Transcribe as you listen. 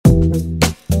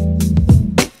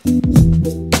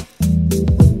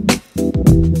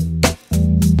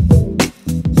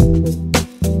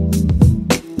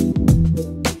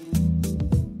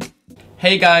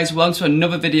Hey guys, welcome to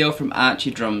another video from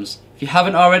Archie Drums. If you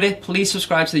haven't already, please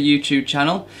subscribe to the YouTube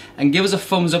channel and give us a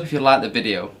thumbs up if you like the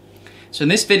video. So in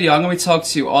this video I'm going to be talking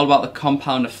to you all about the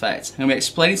compound effect. I'm going to be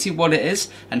explaining to you what it is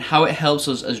and how it helps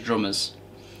us as drummers.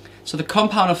 So the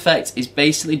compound effect is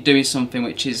basically doing something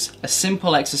which is a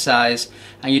simple exercise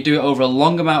and you do it over a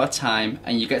long amount of time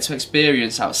and you get to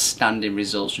experience outstanding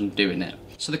results from doing it.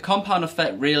 So the compound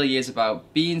effect really is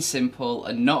about being simple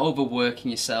and not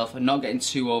overworking yourself and not getting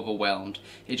too overwhelmed.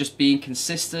 It's just being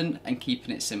consistent and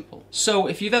keeping it simple. So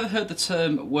if you've ever heard the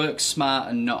term work smart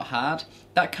and not hard,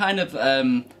 that kind of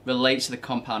relates to the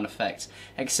compound effect,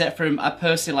 except for I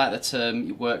personally like the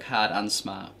term work hard and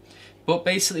smart. But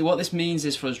basically what this means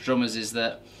is for us drummers is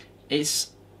that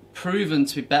it's proven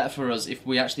to be better for us if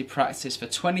we actually practice for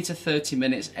 20 to 30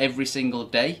 minutes every single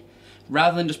day,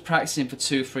 rather than just practicing for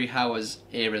 2-3 hours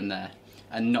here and there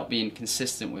and not being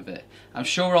consistent with it. I'm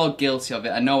sure we're all guilty of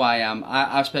it. I know I am.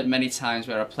 I've spent many times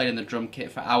where I've played in the drum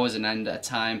kit for hours and end at a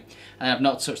time and I've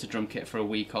not touched the drum kit for a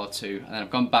week or two, and I've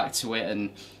gone back to it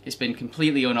and it's been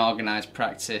completely unorganised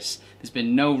practice. There's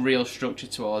been no real structure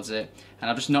towards it and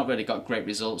I've just not really got great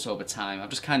results over time. I've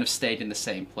just kind of stayed in the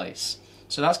same place.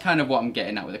 So that's kind of what I'm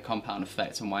getting at with the compound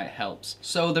effect and why it helps.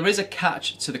 So there is a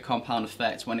catch to the compound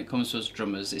effect when it comes to us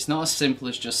drummers. It's not as simple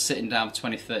as just sitting down for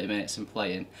 20-30 minutes and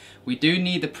playing. We do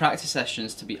need the practice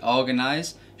sessions to be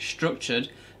organised, structured,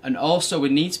 and also we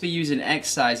need to be using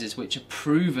exercises which are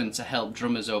proven to help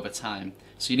drummers over time.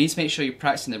 So you need to make sure you're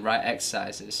practicing the right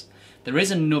exercises. There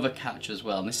is another catch as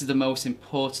well, and this is the most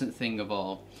important thing of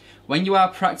all. When you are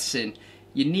practicing,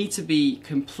 you need to be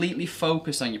completely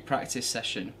focused on your practice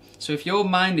session. So if your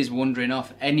mind is wandering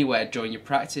off anywhere during your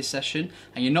practice session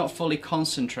and you're not fully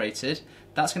concentrated,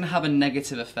 that's going to have a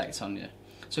negative effect on you.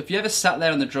 So if you ever sat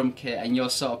there on the drum kit and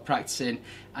you're sort of practicing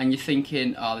and you're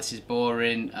thinking, oh, this is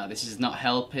boring, this is not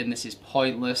helping, this is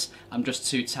pointless, I'm just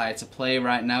too tired to play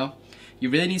right now,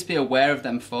 you really need to be aware of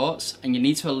them thoughts and you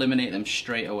need to eliminate them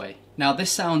straight away. Now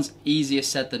this sounds easier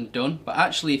said than done, but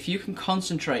actually if you can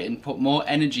concentrate and put more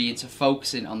energy into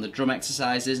focusing on the drum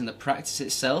exercises and the practice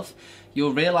itself,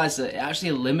 you'll realise that it actually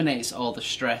eliminates all the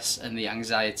stress and the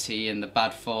anxiety and the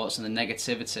bad thoughts and the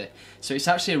negativity. So it's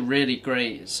actually a really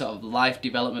great sort of life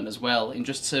development as well, in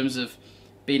just terms of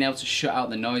being able to shut out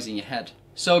the noise in your head.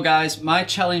 So guys, my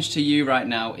challenge to you right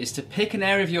now is to pick an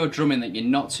area of your drumming that you're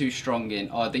not too strong in,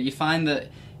 or that you find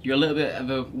that you're a little bit of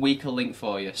a weaker link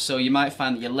for you. So you might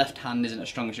find that your left hand isn't as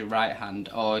strong as your right hand,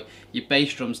 or your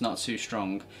bass drum's not too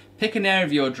strong. Pick an area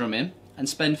of your drumming and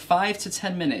spend 5 to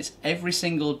 10 minutes every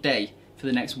single day for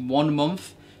the next 1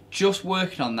 month just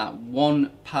working on that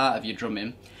one part of your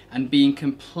drumming and being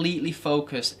completely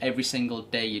focused every single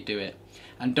day you do it.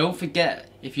 And don't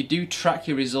forget, if you do track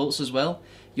your results as well,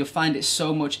 you'll find it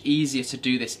so much easier to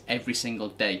do this every single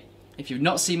day. If you've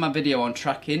not seen my video on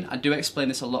tracking, I do explain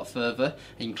this a lot further,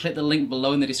 and you can click the link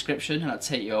below in the description and I'll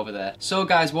take you over there. So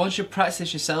guys, once you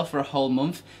practice yourself for a whole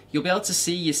month, you'll be able to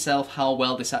see yourself how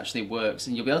well this actually works,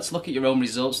 and you'll be able to look at your own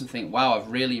results and think, wow, I've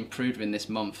really improved in this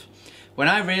month. When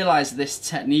I realised this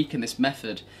technique and this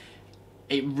method,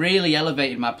 it really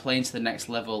elevated my playing to the next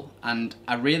level, and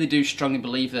I really do strongly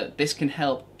believe that this can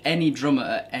help any drummer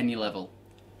at any level.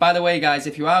 By the way guys,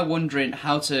 if you are wondering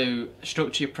how to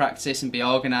structure your practice and be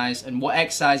organised and what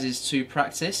exercises to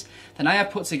practice, then I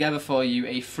have put together for you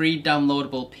a free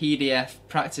downloadable PDF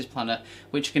practice planner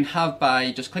which you can have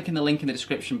by just clicking the link in the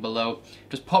description below.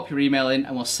 Just pop your email in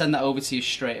and we'll send that over to you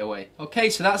straight away.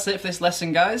 Okay, so that's it for this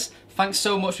lesson guys. Thanks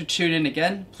so much for tuning in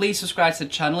again. Please subscribe to the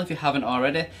channel if you haven't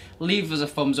already. Leave us a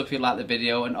thumbs up if you like the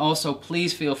video, and also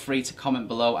please feel free to comment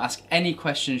below, ask any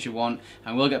questions you want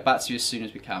and we'll get back to you as soon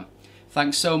as we can.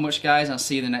 Thanks so much guys, and I'll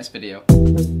see you in the next video.